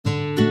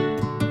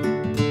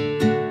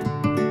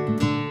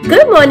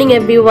Good morning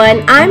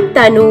everyone, I'm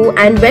Tanu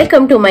and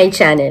welcome to my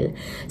channel.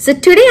 So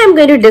today I'm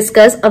going to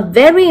discuss a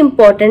very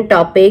important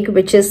topic,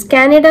 which is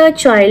Canada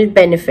Child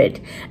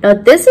Benefit. Now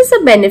this is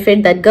a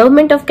benefit that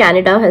Government of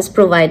Canada has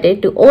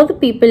provided to all the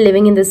people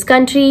living in this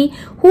country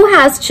who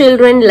has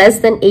children less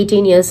than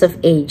 18 years of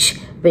age,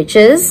 which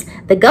is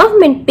the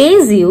government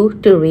pays you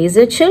to raise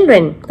your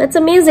children. That's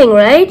amazing,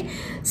 right?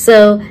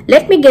 So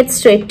let me get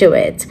straight to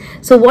it.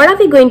 So what are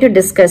we going to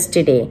discuss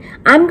today?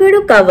 I'm going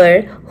to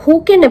cover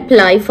who can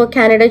apply for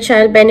Canada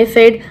Child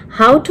Benefit,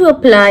 how to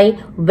apply,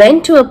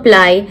 when to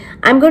apply.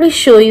 I'm going to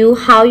show you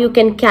how you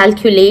can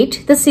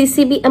calculate the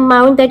CCB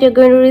amount that you're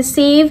going to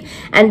receive,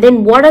 and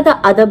then what are the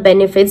other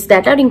benefits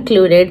that are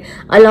included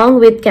along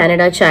with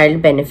Canada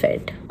Child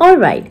Benefit.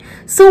 Alright,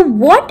 so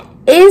what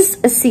is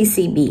a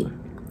CCB?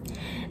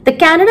 The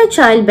Canada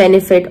Child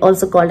Benefit,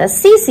 also called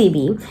as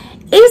CCB,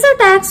 is a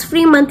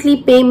tax-free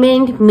monthly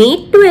payment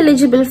made to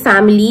eligible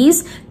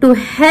families to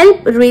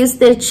help raise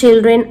their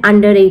children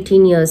under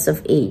 18 years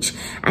of age.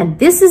 And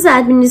this is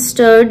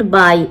administered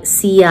by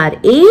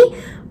CRA,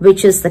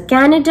 which is the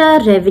Canada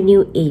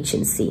Revenue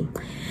Agency.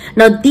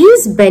 Now,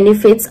 these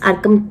benefits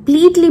are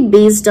completely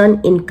based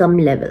on income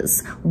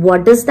levels.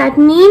 What does that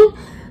mean?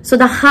 So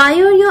the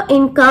higher your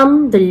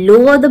income, the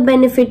lower the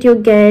benefit you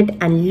get,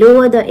 and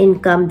lower the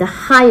income, the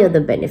higher the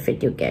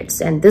benefit you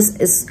get. And this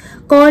is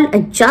called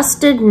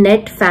adjusted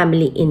net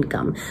family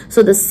income.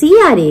 So the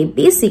CRA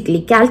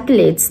basically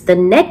calculates the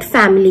net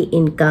family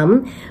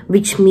income,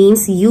 which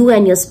means you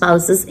and your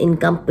spouse's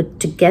income put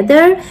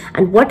together,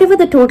 and whatever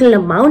the total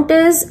amount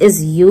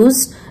is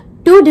used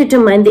to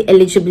determine the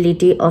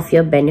eligibility of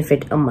your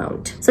benefit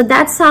amount. So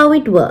that's how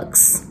it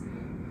works.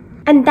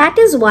 And that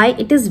is why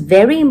it is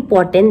very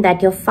important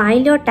that you file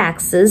your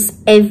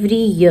taxes every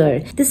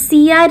year. The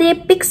CRA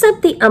picks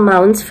up the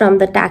amounts from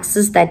the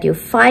taxes that you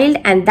filed,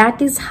 and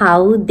that is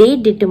how they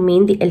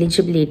determine the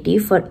eligibility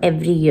for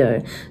every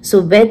year.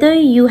 So whether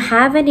you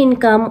have an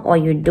income or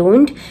you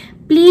don't,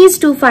 please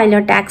do file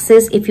your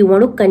taxes if you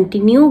want to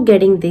continue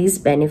getting these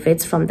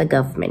benefits from the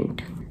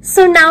government.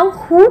 So now,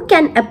 who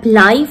can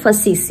apply for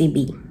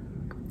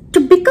CCB? To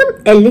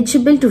become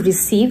eligible to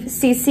receive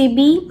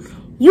CCB,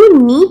 you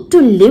need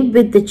to live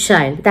with the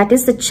child. That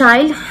is, the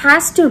child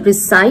has to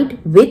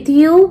reside with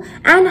you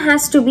and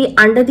has to be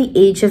under the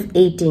age of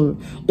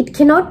 18. It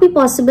cannot be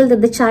possible that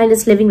the child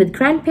is living with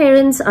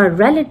grandparents or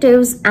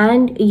relatives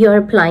and you're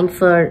applying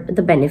for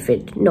the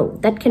benefit. No,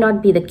 that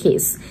cannot be the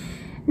case.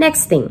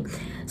 Next thing.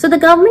 So the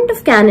Government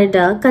of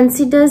Canada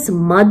considers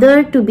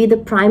mother to be the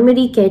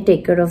primary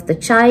caretaker of the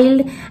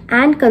child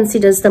and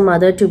considers the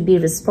mother to be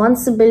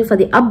responsible for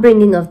the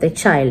upbringing of the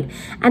child.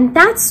 And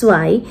that's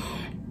why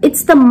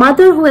it's the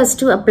mother who has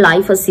to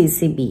apply for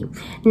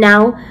CCB.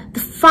 Now, the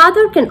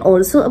father can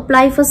also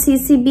apply for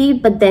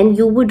CCB, but then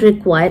you would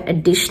require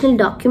additional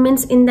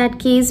documents in that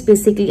case,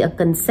 basically a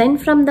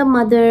consent from the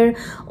mother,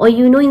 or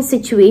in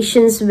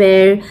situations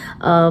where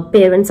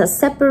parents are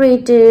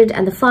separated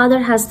and the father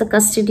has the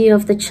custody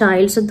of the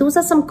child. So those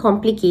are some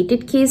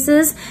complicated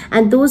cases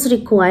and those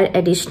require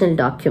additional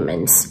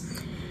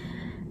documents.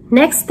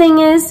 Next thing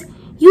is,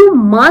 you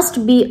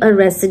must be a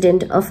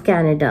resident of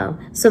Canada.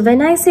 So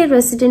when I say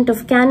resident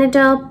of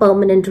Canada,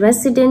 permanent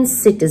resident,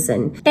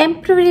 citizen.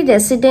 Temporary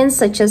residents,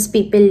 such as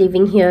people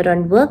living here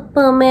on work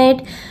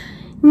permit,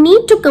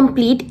 need to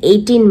complete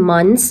 18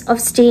 months of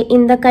stay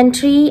in the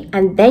country,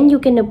 and then you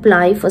can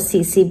apply for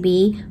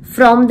CCB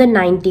from the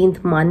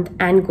 19th month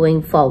and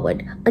going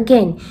forward.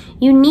 Again,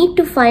 you need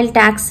to file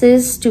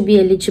taxes to be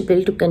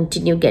eligible to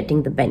continue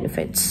getting the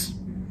benefits.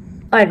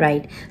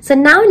 Alright, so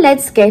now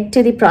let's get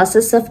to the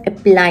process of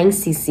applying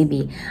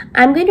CCB.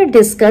 I'm going to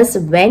discuss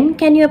when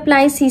can you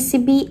apply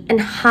CCB and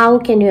how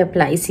can you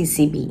apply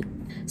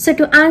CCB. So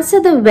to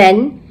answer the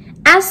when,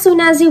 as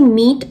soon as you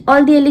meet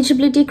all the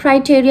eligibility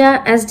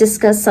criteria as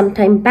discussed some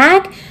time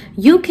back,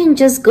 you can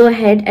just go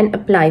ahead and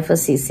apply for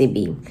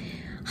CCB.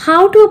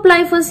 How to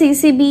apply for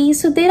CCB?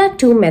 So there are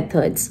two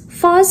methods.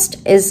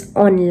 First is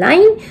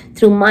online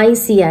through my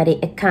CRA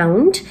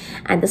account,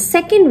 and the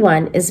second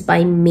one is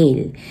by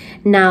mail.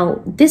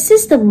 Now, this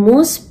is the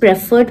most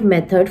preferred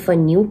method for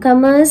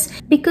newcomers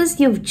because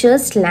you've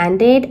just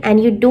landed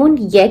and you don't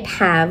yet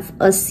have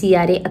a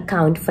CRA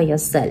account for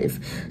yourself.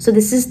 So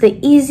this is the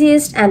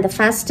easiest and the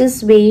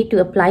fastest way to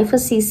apply for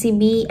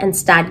CCB and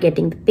start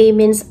getting the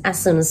payments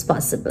as soon as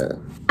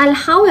possible. I'll,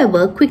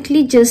 however,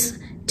 quickly just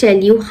tell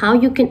you how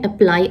you can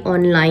apply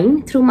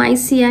online through my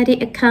CRA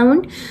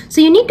account.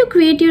 So you need to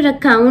create your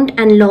account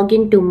and log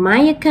into my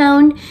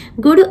account.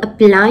 Go to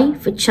apply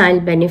for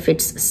child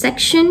benefits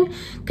section.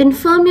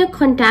 Confirm your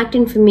contact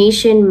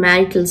information,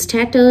 marital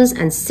status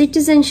and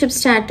citizenship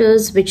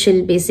status, which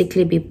will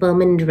basically be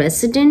permanent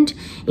resident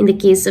in the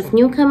case of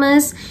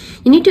newcomers.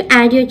 You need to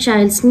add your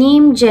child's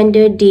name,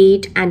 gender,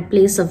 date and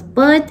place of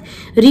birth.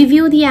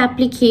 Review the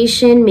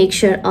application, make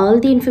sure all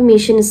the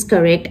information is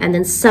correct, and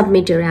then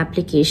submit your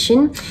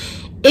application.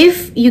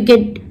 If you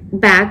get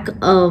back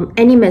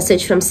any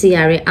message from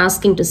CRA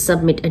asking to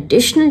submit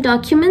additional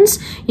documents,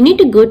 you need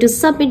to go to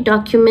submit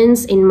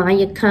documents in my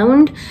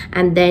account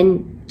and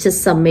then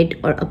just submit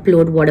or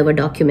upload whatever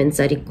documents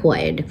are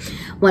required.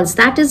 Once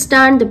that is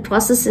done, the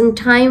processing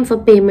time for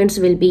payments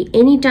will be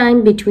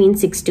anytime between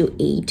 6 to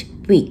 8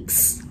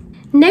 weeks.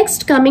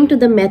 Next, coming to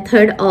the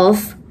method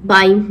of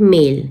by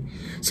mail.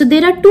 So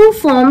there are two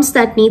forms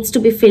that needs to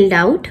be filled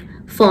out.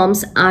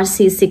 Forms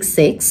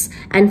RC66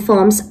 and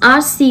forms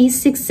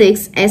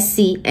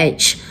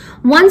RC66SCH.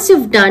 Once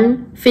you've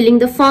done filling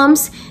the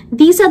forms,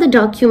 these are the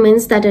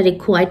documents that are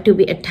required to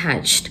be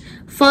attached.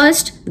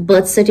 First, the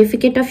birth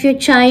certificate of your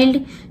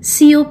child,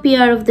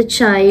 COPR of the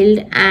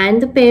child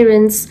and the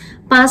parents,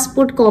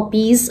 passport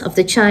copies of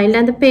the child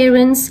and the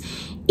parents.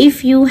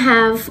 If you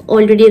have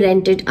already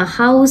rented a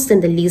house, then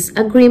the lease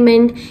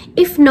agreement.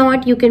 If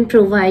not, you can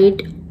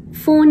provide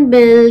phone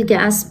bill,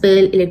 gas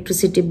bill,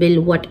 electricity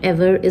bill,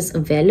 whatever is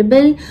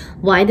available.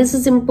 Why this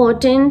is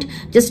important?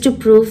 Just to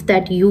prove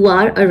that you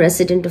are a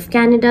resident of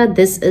Canada,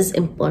 this is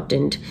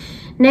important.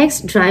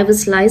 Next,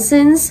 driver's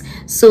license.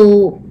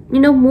 So,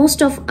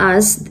 most of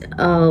us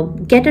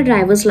get a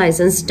driver's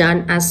license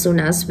done as soon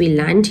as we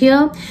land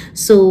here.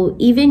 So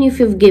even if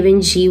you've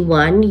given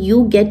G1,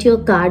 you get your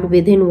card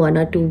within 1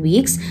 or 2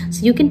 weeks.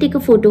 So you can take a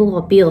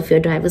photocopy of your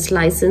driver's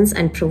license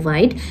and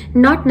provide.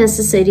 Not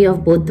necessary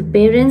of both the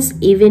parents,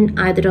 even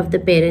either of the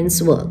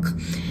parents work.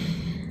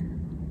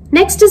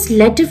 Next is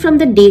letter from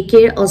the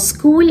daycare or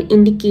school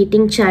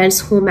indicating child's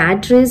home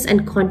address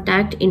and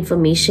contact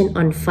information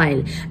on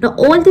file. Now,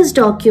 all these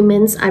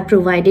documents are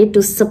provided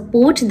to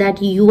support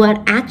that you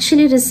are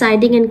actually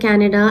residing in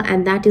Canada,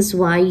 and that is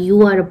why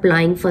you are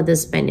applying for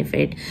this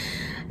benefit.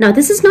 Now,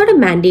 this is not a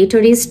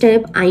mandatory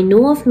step. I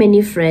know of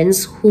many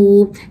friends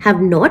who have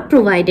not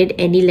provided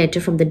any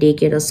letter from the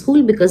daycare or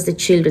school because the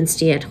children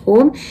stay at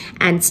home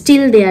and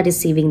still they are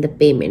receiving the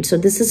payment. So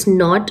this is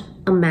not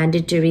a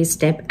mandatory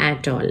step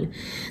at all.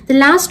 The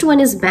last one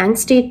is bank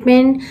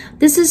statement.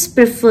 This is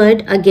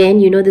preferred. Again,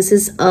 this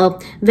is a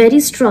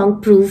very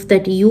strong proof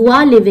that you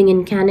are living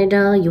in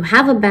Canada, you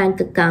have a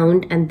bank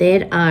account, and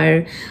there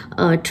are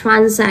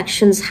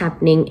transactions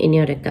happening in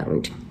your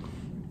account.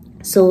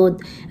 So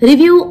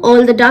review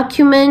all the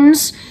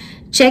documents,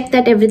 check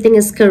that everything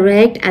is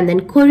correct, and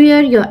then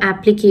courier your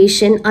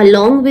application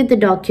along with the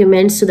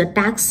documents to the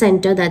tax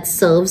center that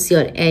serves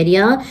your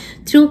area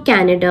through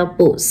Canada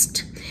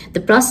Post. The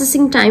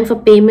processing time for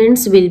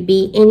payments will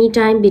be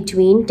anytime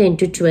between 10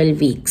 to 12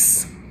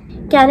 weeks.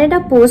 Canada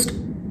Post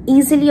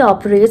easily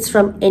operates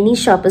from any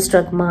Shoppers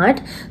Drug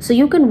Mart. So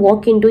you can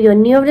walk into your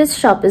nearest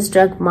Shoppers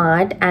Drug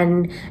Mart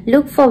and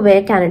look for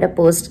where Canada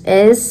Post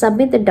is,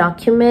 submit the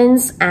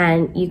documents,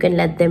 and you can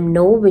let them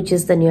know which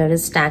is the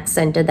nearest tax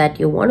center that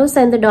you want to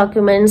send the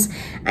documents,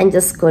 and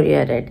just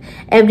courier it.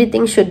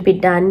 Everything should be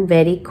done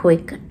very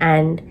quick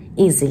and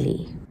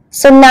easily.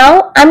 So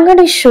now I'm going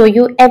to show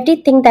you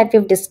everything that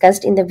we've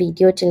discussed in the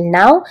video till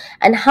now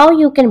and how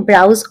you can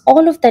browse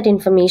all of that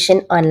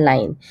information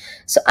online.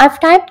 So I've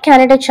typed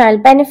Canada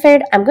Child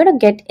Benefit. I'm going to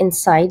get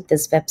inside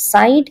this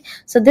website.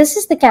 So this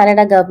is the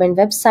Canada government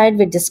website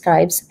which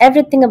describes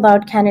everything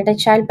about Canada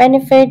Child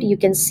Benefit. You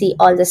can see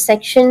all the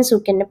sections,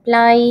 who can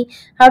apply,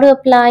 how to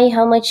apply,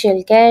 how much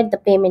you'll get, the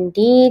payment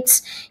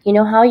dates,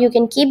 how you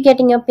can keep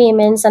getting your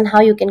payments, and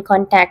how you can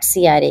contact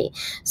CRA.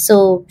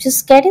 So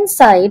just get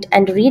inside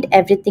and read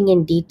everything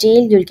in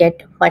detail. You'll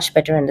get much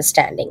better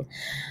understanding.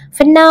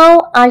 For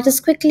now, I'll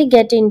just quickly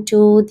get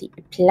into the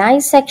apply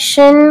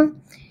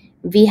section.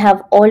 We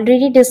have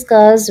already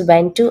discussed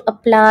when to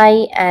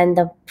apply and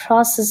the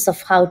process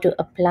of how to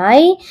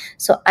apply.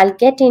 So I'll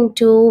get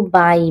into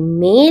by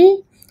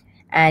mail,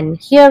 and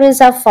here is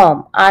our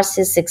form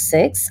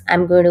RC66.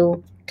 I'm going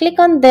to click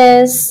on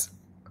this.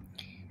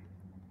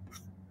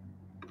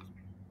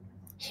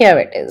 Here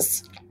it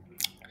is.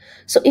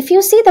 So if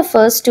you see the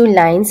first two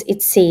lines,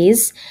 it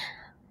says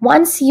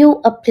once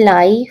you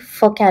apply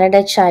for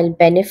Canada Child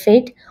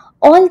Benefit,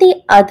 all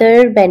the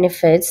other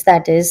benefits,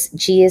 that is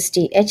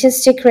GST,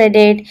 HST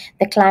credit,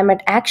 the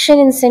climate action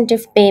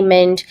incentive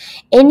payment,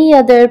 any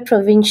other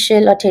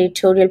provincial or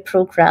territorial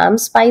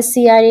programs by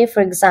CRA,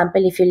 for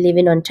example, if you live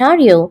in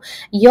Ontario,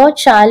 your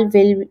child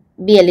will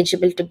be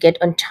eligible to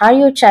get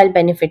Ontario Child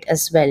Benefit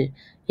as well.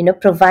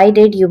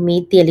 Provided you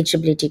meet the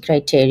eligibility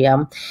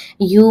criteria.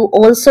 You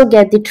also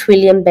get the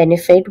Trillium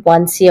benefit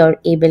once you're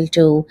able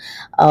to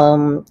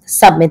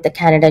submit the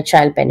Canada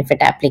Child Benefit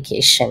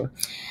application.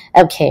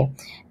 Okay,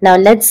 now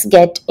let's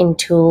get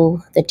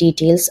into the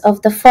details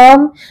of the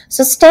form.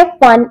 So step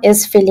 1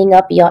 is filling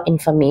up your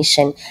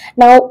information.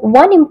 Now,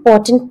 one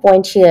important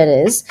point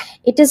here is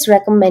it is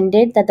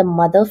recommended that the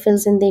mother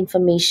fills in the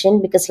information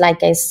because,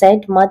 like I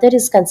said, mother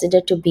is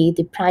considered to be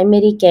the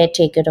primary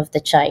caretaker of the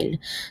child.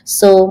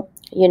 So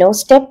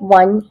step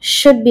 1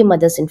 should be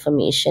mother's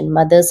information,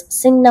 mother's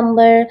SIN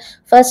number,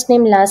 first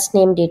name, last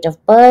name, date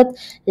of birth,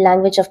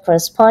 language of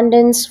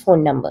correspondence,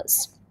 phone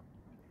numbers.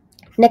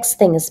 Next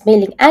thing is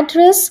mailing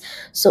address.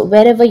 So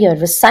wherever you're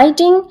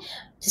residing,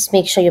 just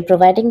make sure you're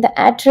providing the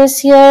address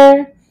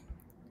here.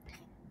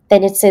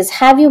 Then it says,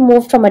 have you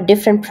moved from a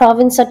different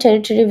province or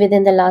territory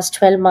within the last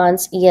 12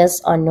 months?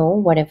 Yes or no,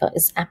 whatever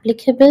is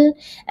applicable.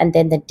 And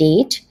then the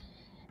date.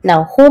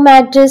 Now, home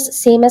address,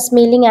 same as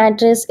mailing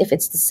address. If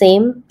it's the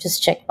same,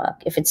 just check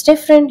mark. If it's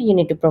different, you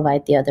need to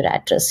provide the other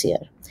address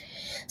here.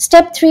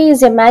 Step 3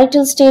 is your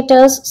marital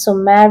status. So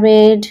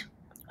married,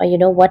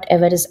 or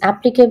whatever is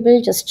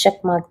applicable, just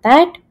check mark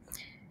that.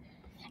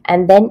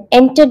 And then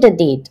enter the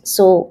date.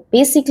 So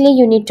basically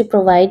you need to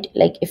provide,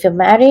 like if you're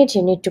married,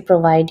 you need to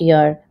provide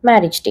your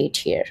marriage date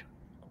here.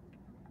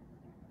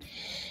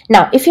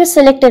 Now, if you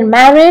selected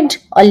married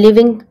or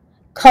living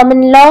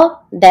common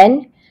law,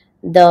 then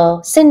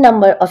the SIN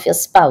number of your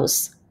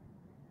spouse.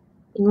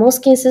 In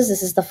most cases,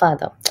 this is the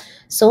father.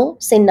 So,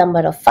 SIN number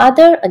of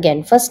father,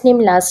 again, first name,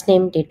 last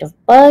name, date of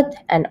birth,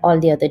 and all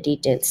the other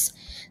details.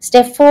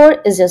 Step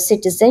 4 is your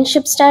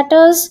citizenship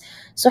status.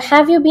 So,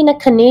 have you been a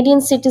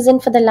Canadian citizen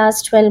for the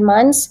last 12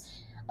 months?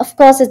 Of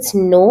course, it's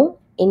no,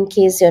 in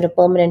case you're a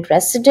permanent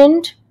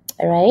resident,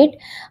 right?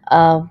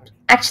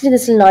 Actually,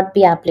 this will not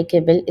be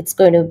applicable. It's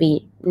going to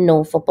be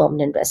no for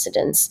permanent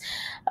residents.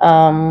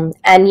 And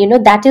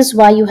that is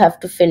why you have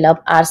to fill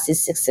up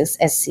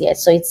RC66SCH.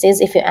 So it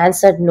says if you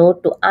answered no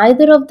to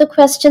either of the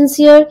questions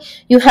here,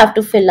 you have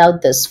to fill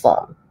out this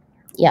form.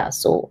 Yeah,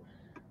 so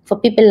for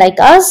people like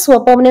us who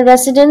are permanent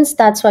residents,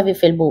 that's why we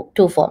fill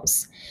 2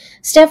 forms.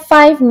 Step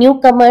 5,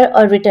 newcomer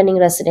or returning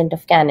resident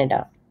of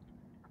Canada.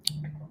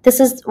 This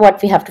is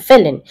what we have to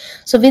fill in.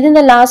 So within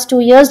the last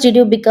 2 years, did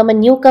you become a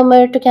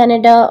newcomer to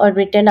Canada or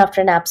return after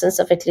an absence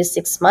of at least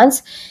 6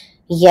 months?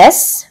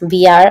 Yes,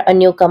 we are a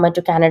newcomer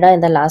to Canada in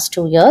the last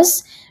 2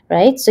 years,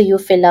 right? So you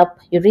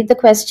read the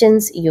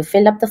questions, you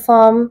fill up the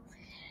form,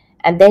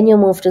 and then you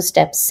move to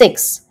step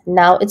 6.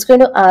 Now it's going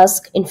to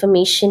ask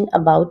information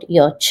about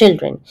your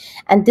children.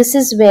 And this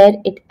is where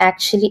it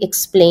actually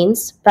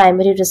explains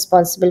primary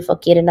responsible for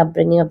care and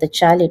upbringing of the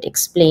child. It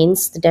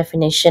explains the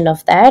definition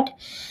of that.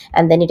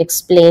 And then it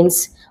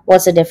explains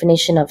what's the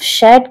definition of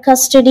shared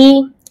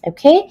custody.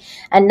 Okay,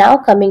 and now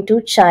coming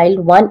to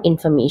child 1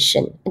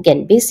 information.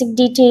 Again, basic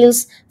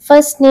details,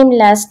 first name,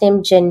 last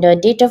name, gender,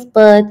 date of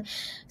birth,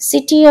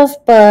 city of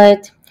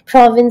birth,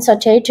 province or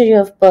territory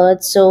of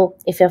birth. So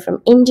if you're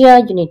from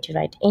India, you need to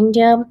write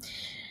India.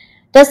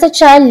 Does the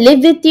child live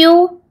with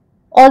you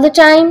all the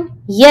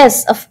time?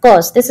 Yes, of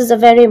course. This is a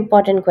very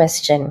important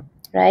question,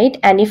 right?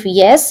 And if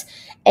yes,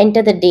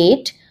 enter the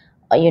date,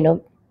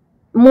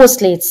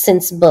 mostly it's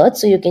since birth,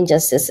 so you can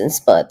just say since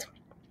birth.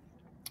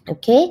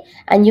 Okay,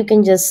 and you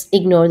can just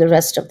ignore the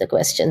rest of the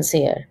questions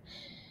here.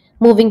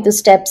 Moving to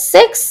step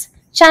 6,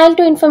 child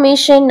 2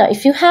 information. Now,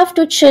 if you have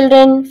 2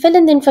 children, fill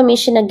in the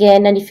information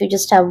again, and if you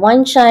just have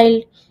 1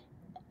 child,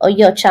 or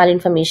your child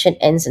information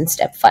ends in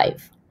step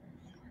 5.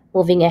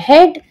 Moving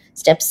ahead,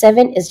 step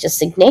 7 is just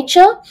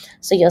signature.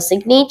 So your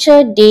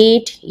signature,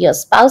 date, your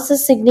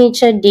spouse's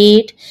signature,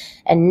 date.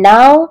 And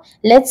now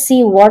let's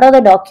see what are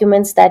the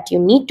documents that you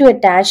need to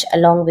attach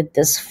along with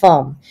this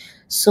form.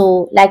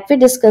 So like we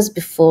discussed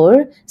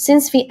before,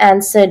 since we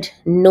answered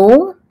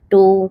no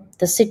to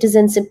the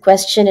citizenship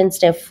question in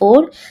step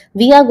 4,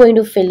 we are going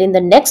to fill in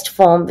the next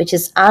form, which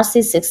is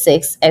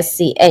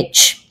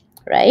RC66SCH.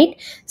 Right?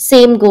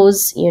 Same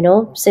goes,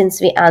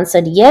 since we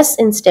answered yes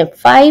in step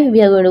 5,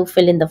 we are going to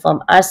fill in the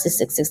form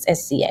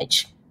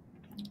RC66SCH.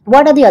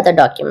 What are the other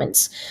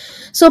documents?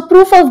 So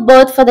proof of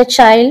birth for the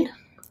child,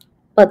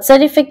 birth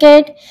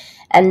certificate,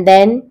 and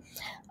then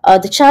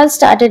the child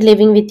started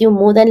living with you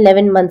more than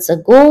 11 months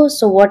ago.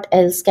 So what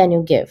else can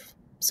you give?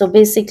 So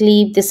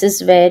basically, this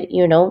is where,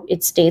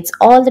 it states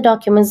all the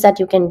documents that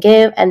you can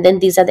give. And then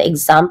these are the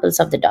examples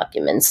of the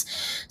documents.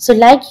 So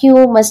like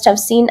you must have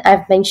seen,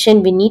 I've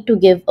mentioned we need to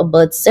give a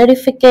birth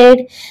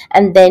certificate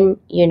and then,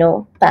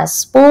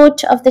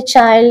 passport of the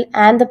child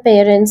and the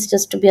parents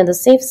just to be on the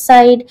safe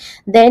side.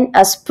 Then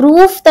as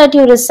proof that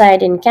you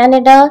reside in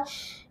Canada,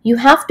 you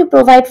have to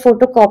provide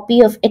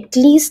photocopy of at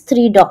least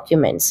 3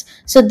 documents.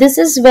 So this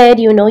is where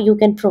you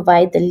can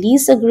provide the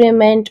lease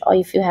agreement, or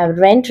if you have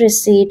rent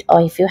receipt,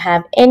 or if you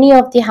have any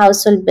of the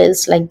household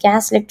bills like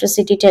gas,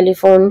 electricity,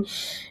 telephone,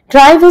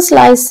 driver's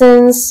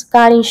license,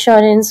 car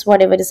insurance,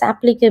 whatever is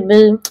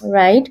applicable,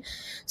 right?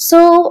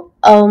 So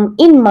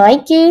in my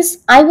case,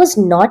 I was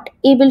not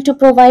able to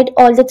provide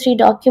all the 3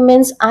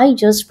 documents. I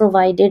just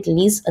provided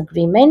lease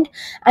agreement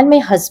and my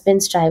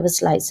husband's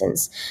driver's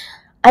license.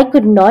 I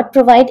could not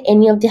provide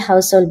any of the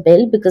household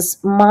bill because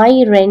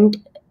my rent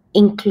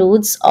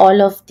includes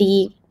all of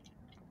the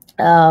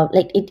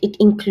it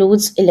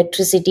includes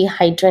electricity,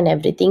 hydro, and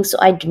everything. So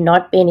I did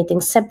not pay anything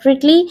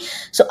separately.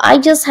 So I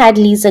just had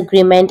lease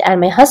agreement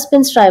and my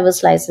husband's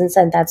driver's license,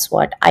 and that's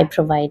what I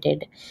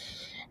provided.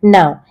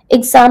 Now,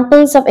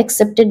 examples of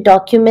accepted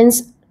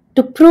documents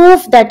to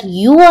prove that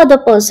you are the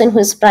person who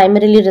is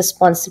primarily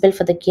responsible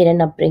for the care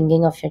and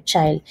upbringing of your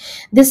child.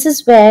 This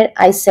is where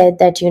I said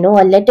that, a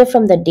letter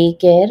from the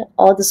daycare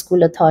or the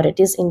school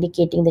authorities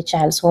indicating the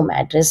child's home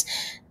address.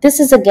 this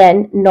is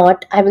again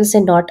not, I will say,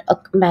 not a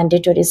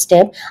mandatory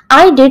step.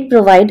 I did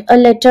provide a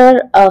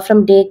letter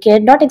from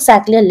daycare, not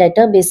exactly a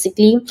letter.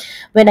 Basically,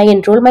 when I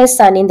enrolled my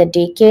son in the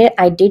daycare,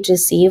 I did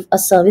receive a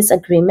service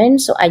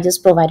agreement, so I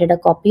just provided a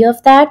copy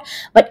of that.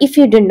 But if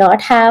you do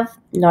not have,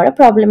 not a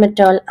problem at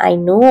all. I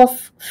know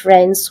of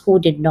friends who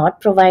did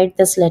not provide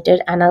this letter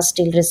and are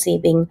still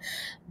receiving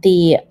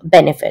the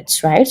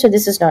benefits, right? So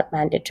this is not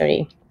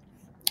mandatory.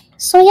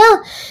 So yeah,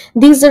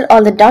 these are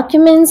all the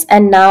documents,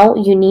 and now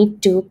you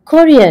need to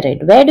courier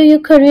it. Where do you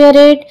courier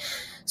it?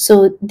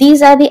 So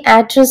these are the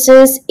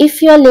addresses.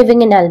 If you're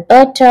living in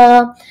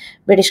Alberta,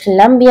 British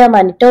Columbia,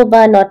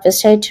 Manitoba,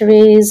 Northwest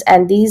Territories,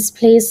 and these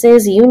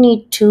places, you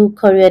need to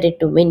courier it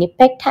to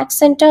Winnipeg Tax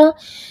Center.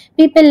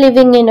 People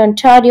living in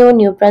Ontario,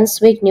 New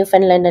Brunswick,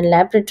 Newfoundland and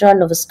Labrador,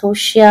 Nova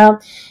Scotia,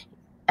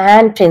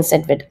 and Prince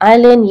Edward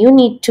Island, you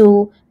need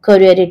to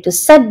courier it to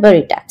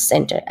Sudbury Tax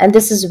Center, and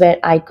this is where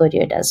I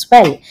couriered as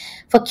well.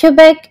 For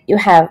Quebec, you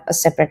have a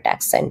separate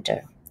tax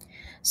center.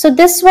 So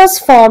this was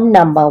form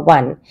number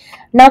 1.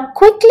 Now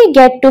quickly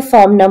get to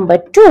form number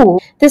 2.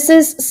 This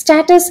is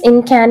status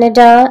in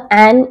Canada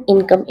and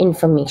income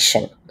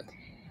information.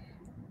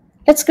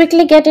 Let's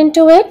quickly get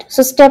into it.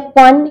 So step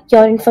 1,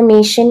 your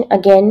information,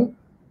 again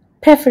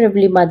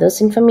preferably mother's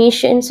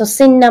information. So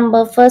SIN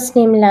number, first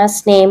name,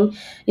 last name,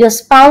 your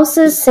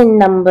spouse's SIN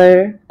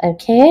number,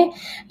 okay,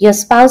 your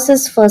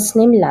spouse's first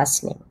name,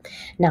 last name.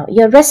 Now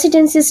your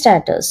residency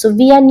status. So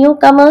we are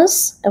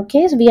newcomers,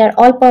 okay, so we are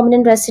all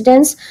permanent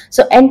residents.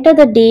 So enter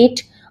the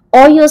date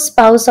or your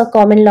spouse or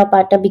common law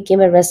partner became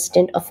a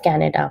resident of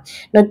Canada.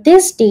 Now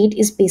this date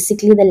is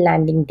basically the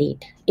landing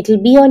date. It will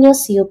be on your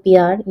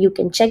COPR. You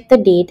can check the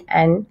date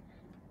and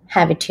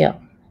have it here.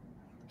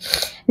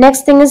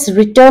 Next thing is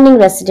returning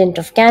resident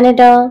of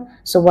Canada.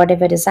 So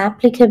whatever is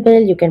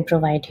applicable, you can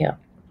provide here.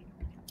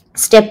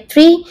 Step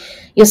 3,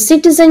 your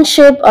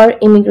citizenship or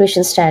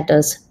immigration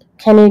status.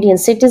 Canadian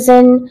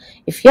citizen.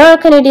 If you're a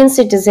Canadian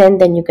citizen,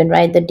 then you can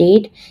write the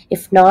date.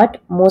 If not,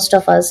 most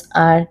of us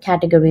are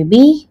category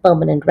B,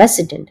 permanent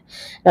resident.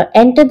 Now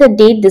enter the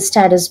date the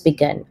status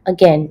began.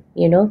 Again,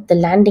 the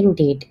landing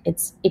date.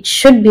 It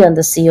should be on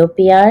the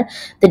COPR,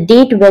 the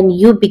date when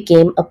you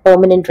became a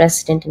permanent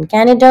resident in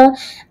Canada,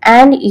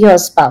 and your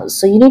spouse.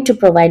 So you need to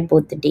provide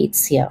both the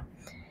dates here.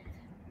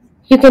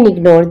 You can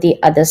ignore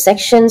the other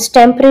sections.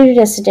 Temporary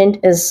resident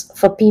is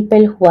for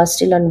people who are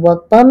still on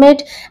work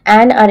permit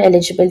and are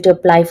eligible to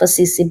apply for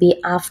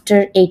CCB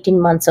after 18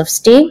 months of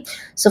stay.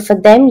 So for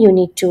them, you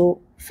need to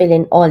fill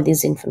in all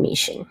this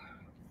information.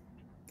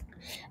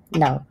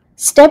 Now,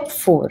 step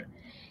 4.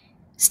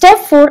 Step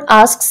 4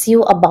 asks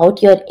you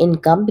about your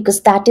income,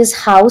 because that is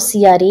how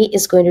CRA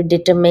is going to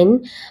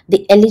determine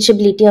the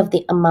eligibility of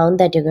the amount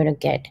that you're going to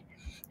get.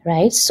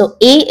 Right, so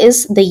A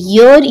is the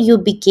year you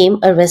became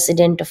a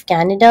resident of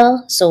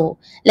Canada. So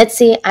let's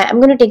say I'm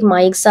going to take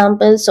my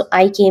example. So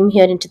I came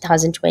here in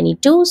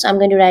 2022. So I'm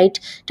going to write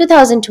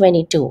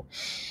 2022.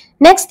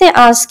 Next, they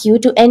ask you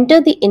to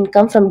enter the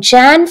income from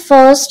Jan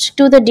 1st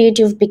to the date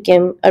you've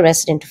become a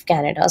resident of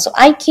Canada. So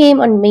I came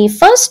on May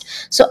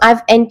 1st. So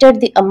I've entered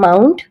the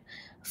amount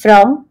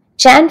from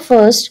Jan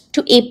 1st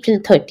to April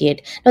 30th.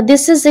 Now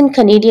this is in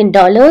Canadian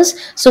dollars.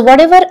 So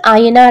whatever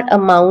INR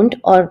amount,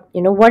 or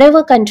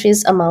whatever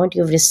country's amount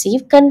you've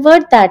received,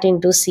 convert that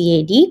into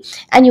CAD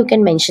and you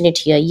can mention it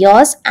here,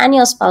 yours and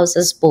your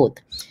spouse's both.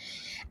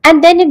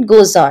 And then it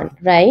goes on,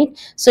 right?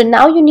 So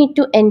now you need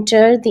to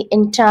enter the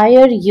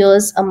entire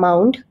year's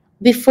amount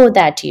before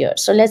that year.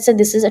 So let's say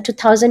this is a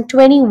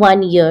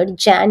 2021 year,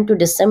 Jan to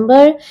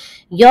December,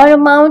 your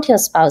amount, your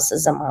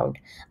spouse's amount.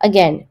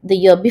 Again, the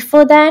year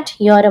before that,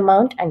 your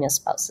amount and your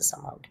spouse's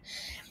amount.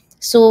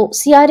 So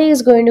CRA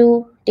is going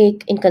to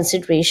take in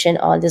consideration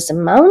all these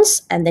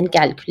amounts and then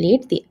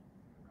calculate the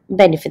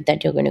benefit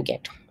that you're going to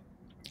get.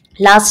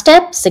 Last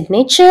step,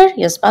 signature,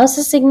 your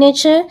spouse's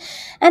signature,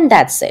 and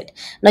that's it.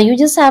 Now you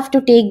just have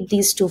to take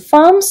these 2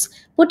 forms,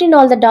 put in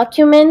all the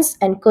documents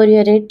and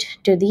courier it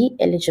to the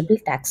eligible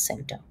tax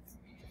center.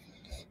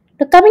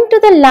 Now coming to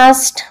the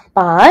last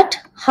part,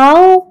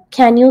 how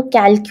can you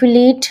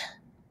calculate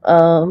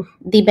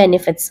the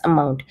benefits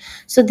amount?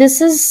 So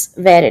this is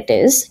where it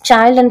is,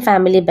 child and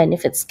family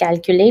benefits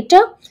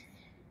calculator.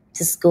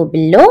 Just go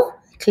below,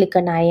 click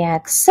on I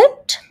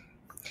accept.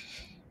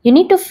 You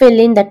need to fill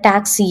in the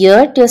tax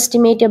year to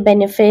estimate your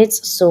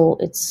benefits. So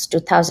it's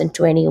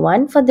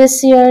 2021 for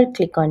this year.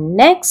 Click on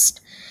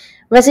next.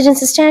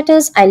 Residency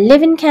status, I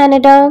live in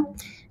Canada.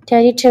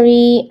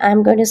 Territory,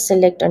 I'm going to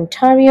select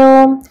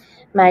Ontario.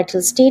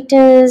 Marital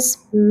status,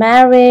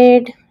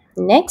 married.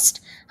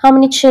 Next. How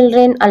many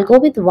children? I'll go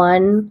with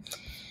 1.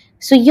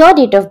 So your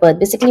date of birth,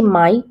 basically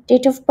my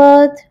date of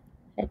birth.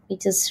 Let me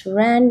just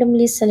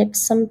randomly select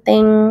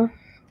something.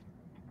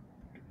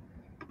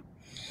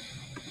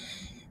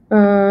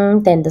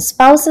 Then the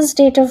spouse's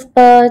date of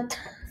birth.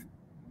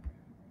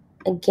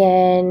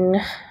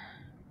 Again.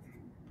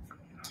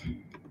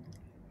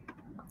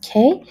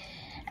 Okay.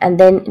 And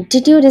then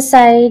did you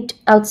reside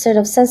outside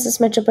of census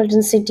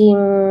metropolitan city?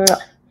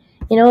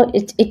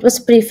 It was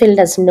pre-filled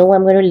as no.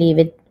 I'm going to leave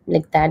it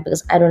like that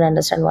because I don't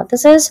understand what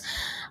this is.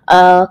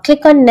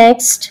 Click on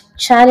next.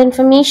 Child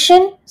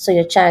information. So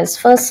your child's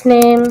first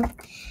name,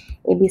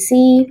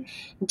 ABC,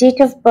 date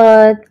of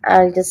birth.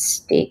 I'll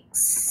just take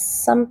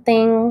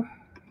something.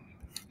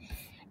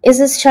 Is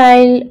this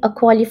child a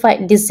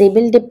qualified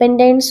disabled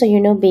dependent?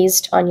 So,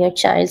 based on your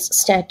child's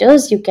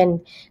status, you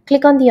can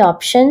click on the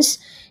options,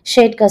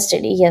 shared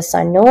custody, yes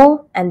or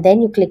no, and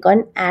then you click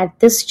on add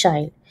this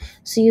child.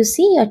 So you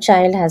see your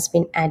child has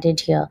been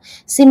added here.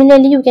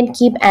 Similarly, you can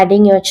keep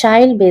adding your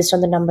child based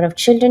on the number of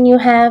children you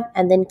have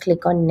and then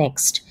click on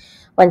next.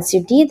 Once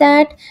you do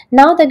that,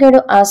 now they're going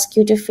to ask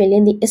you to fill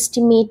in the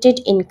estimated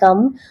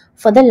income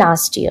for the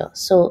last year.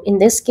 So in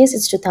this case,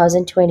 it's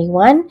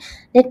 2021.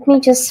 Let me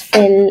just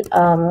fill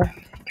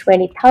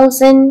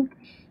 20,000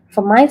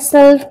 for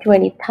myself,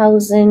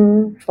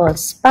 20,000 for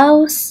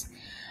spouse.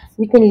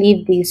 You can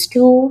leave these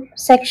two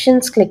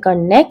sections, click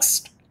on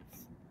next.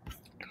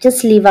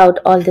 Just leave out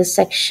all this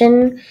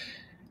section,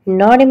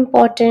 not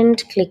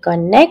important, click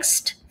on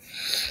next.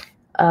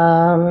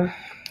 I'll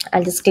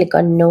just click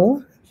on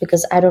no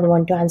because I don't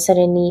want to answer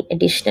any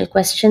additional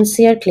questions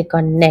here. Click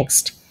on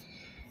next.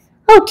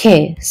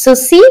 Okay, so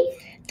see,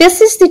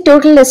 this is the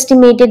total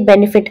estimated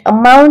benefit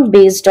amount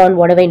based on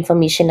whatever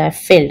information I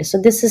filled.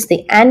 So this is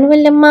the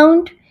annual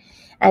amount.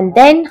 And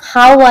then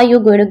how are you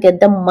going to get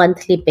the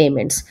monthly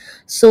payments?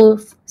 So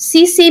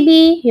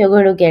CCB, you're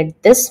going to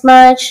get this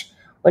much.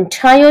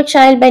 Ontario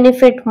Child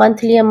Benefit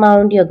monthly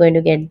amount, you're going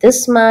to get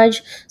this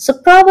much. So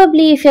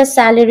probably if your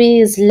salary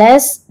is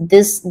less,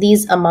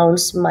 these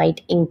amounts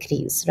might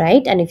increase,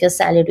 right? And if your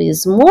salary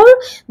is more,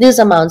 these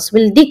amounts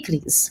will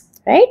decrease,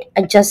 right?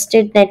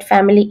 Adjusted net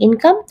family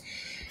income.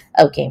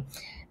 Okay.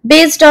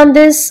 Based on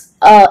this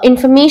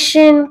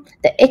information,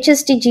 the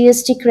HST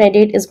GST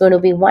credit is going to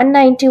be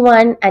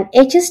 191 and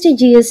HST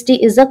GST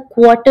is a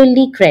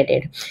quarterly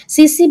credit.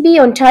 CCB,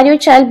 Ontario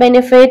Child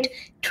Benefit,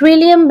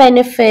 Trillium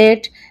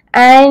Benefit,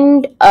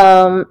 and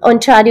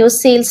Ontario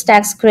sales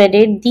tax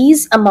credit,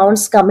 these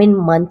amounts come in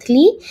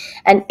monthly,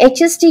 and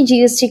HST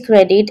GST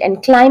credit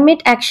and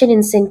climate action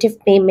incentive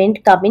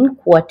payment come in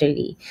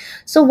quarterly.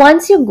 So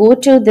once you go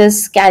to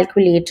this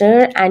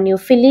calculator and you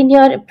fill in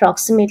your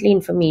approximately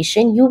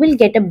information, you will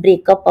get a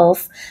breakup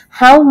of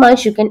how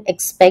much you can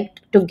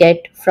expect to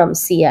get from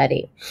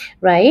CRA,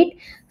 right?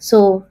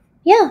 So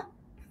yeah,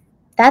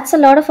 that's a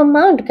lot of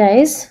amount,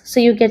 guys. So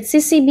you get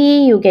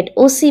CCB, you get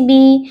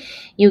OCB,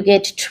 you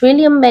get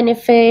Trillium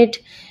Benefit,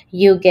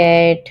 you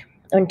get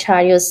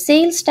Ontario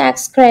sales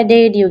tax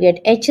credit, you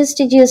get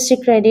HST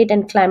GST credit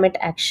and climate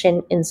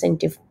action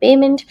incentive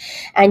payment,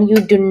 and you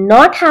do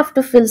not have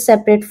to fill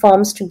separate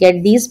forms to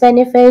get these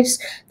benefits.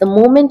 The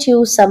moment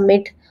you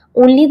submit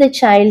only the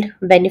child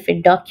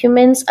benefit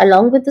documents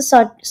along with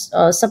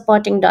the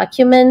supporting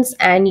documents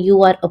and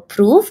you are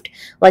approved,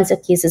 once your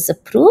case is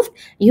approved,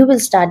 you will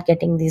start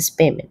getting these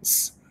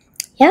payments.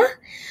 Yeah,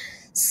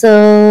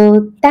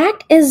 so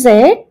that is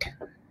it.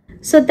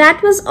 So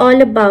that was all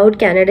about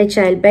Canada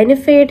Child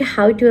Benefit,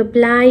 how to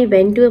apply,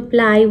 when to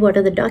apply, what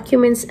are the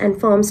documents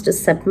and forms to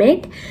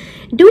submit.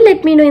 Do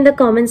let me know in the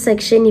comment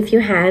section if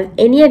you have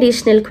any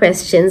additional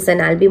questions,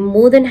 and I'll be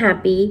more than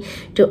happy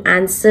to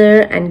answer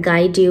and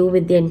guide you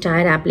with the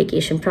entire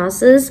application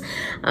process.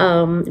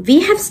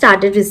 We have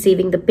started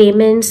receiving the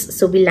payments.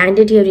 So we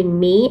landed here in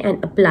May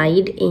and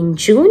applied in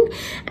June.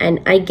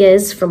 And I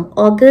guess from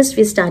August,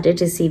 we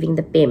started receiving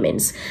the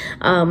payments.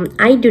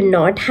 I do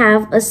not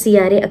have a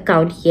CRA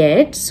account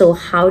yet. So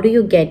how do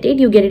you get it?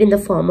 You get it in the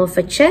form of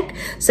a check.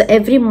 So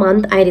every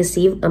month I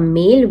receive a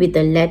mail with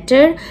a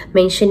letter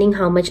mentioning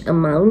how much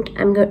amount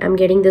I'm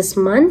getting this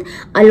month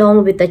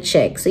along with a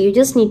check. So you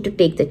just need to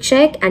take the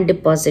check and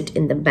deposit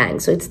in the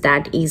bank. So it's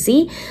that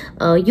easy.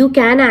 You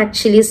can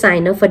actually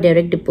sign up for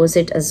direct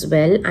deposit as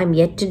well. I'm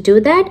yet to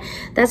do that.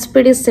 That's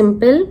pretty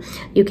simple.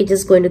 You can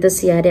just go into the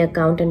CRA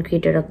account and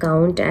create an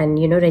account and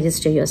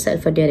register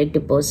yourself for direct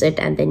deposit,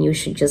 and then you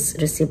should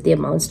just receive the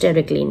amounts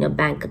directly in your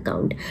bank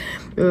account.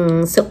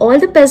 So all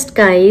the best,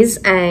 guys,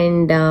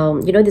 and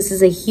this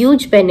is a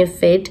huge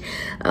benefit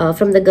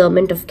from the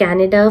government of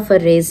Canada for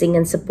raising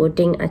and supporting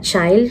a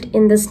child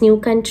in this new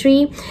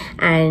country,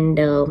 and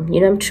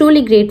I'm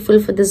truly grateful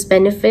for this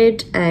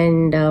benefit,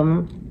 and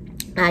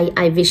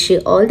I wish you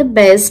all the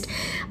best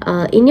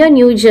in your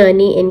new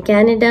journey in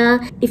Canada.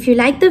 If you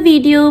like the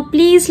video,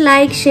 please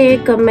like,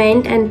 share,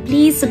 comment, and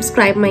please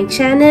subscribe my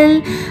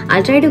channel.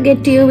 I'll try to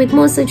get to you with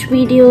more such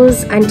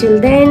videos.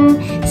 Until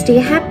then, stay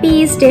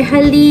happy, stay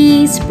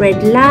healthy,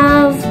 spread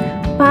love.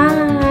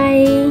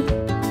 Bye.